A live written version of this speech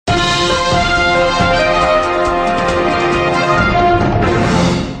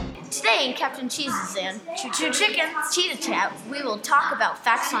and cheeses and Choo Chickens. Cheetah Chat, we will talk about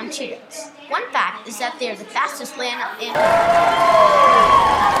facts on cheetahs. One fact is that they are the fastest land animal.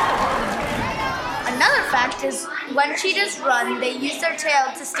 Another fact is when cheetahs run, they use their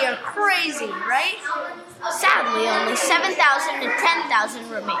tail to steer crazy, right? Sadly, only 7,000 to 10,000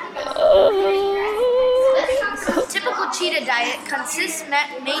 remain. Typical cheetah diet consists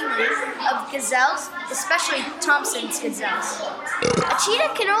mainly of gazelles, especially Thompson's gazelles. A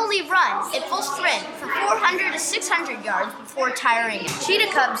cheetah can only run at full sprint for 400 to 600 yards before tiring.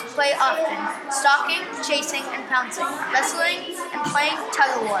 Cheetah cubs play often, stalking, chasing, and pouncing, wrestling, and playing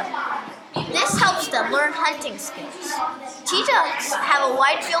tug-of-war. This helps them learn hunting skills. Cheetahs have a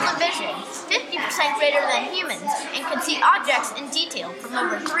wide field of vision, 50% greater than humans, and can see objects in detail from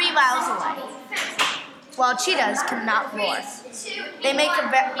over 3 miles away, while cheetahs cannot roar. They make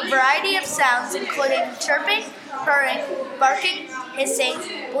a variety of sounds, including chirping, purring, barking, hissing,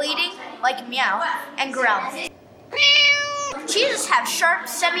 bleating, like meow, and growling. Cheetahs have sharp,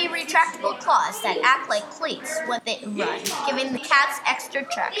 semi-retractable claws that act like cleats when they run, giving the cats extra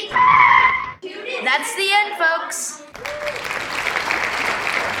traction. That's the end, folks.